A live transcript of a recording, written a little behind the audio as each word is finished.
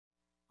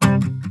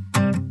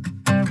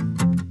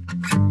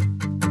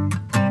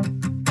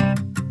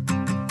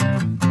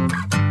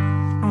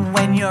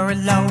When you're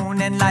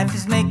alone and life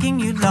is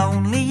making you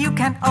lonely, you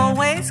can't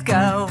always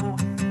go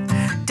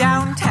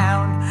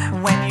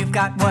downtown. When you've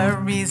got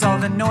worries, all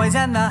the noise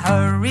and the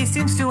hurry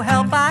seems to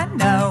help, I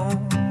know.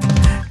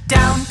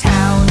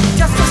 Downtown,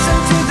 just listen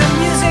to the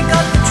music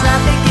of the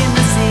traffic in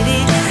the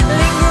city.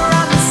 Linger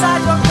on the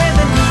sidewalk where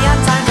the neon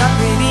signs are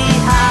pretty.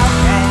 How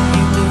can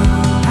you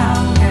lose? How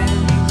can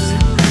you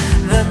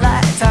lose? The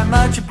lights are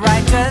much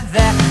brighter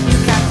there. You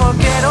can't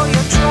forget all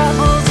your troubles.